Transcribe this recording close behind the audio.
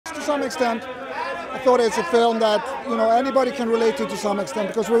some extent, I thought it's a film that, you know, anybody can relate to some extent,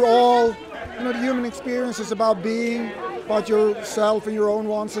 because we're all, you know, the human experience is about being, about yourself and your own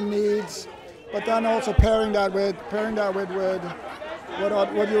wants and needs, but then also pairing that with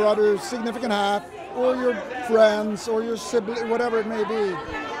what your other significant half, or your friends, or your sibling, whatever it may be,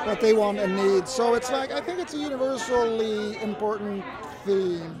 what they want and need. So it's like, I think it's a universally important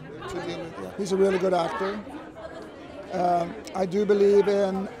theme to deal with. Yeah. He's a really good actor. I do believe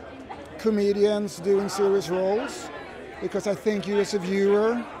in comedians doing serious roles, because I think you as a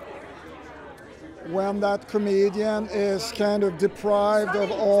viewer, when that comedian is kind of deprived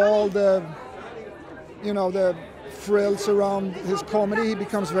of all the, you know, the frills around his comedy, he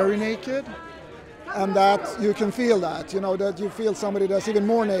becomes very naked. And that you can feel that, you know, that you feel somebody that's even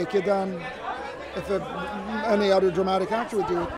more naked than if any other dramatic actor would do it.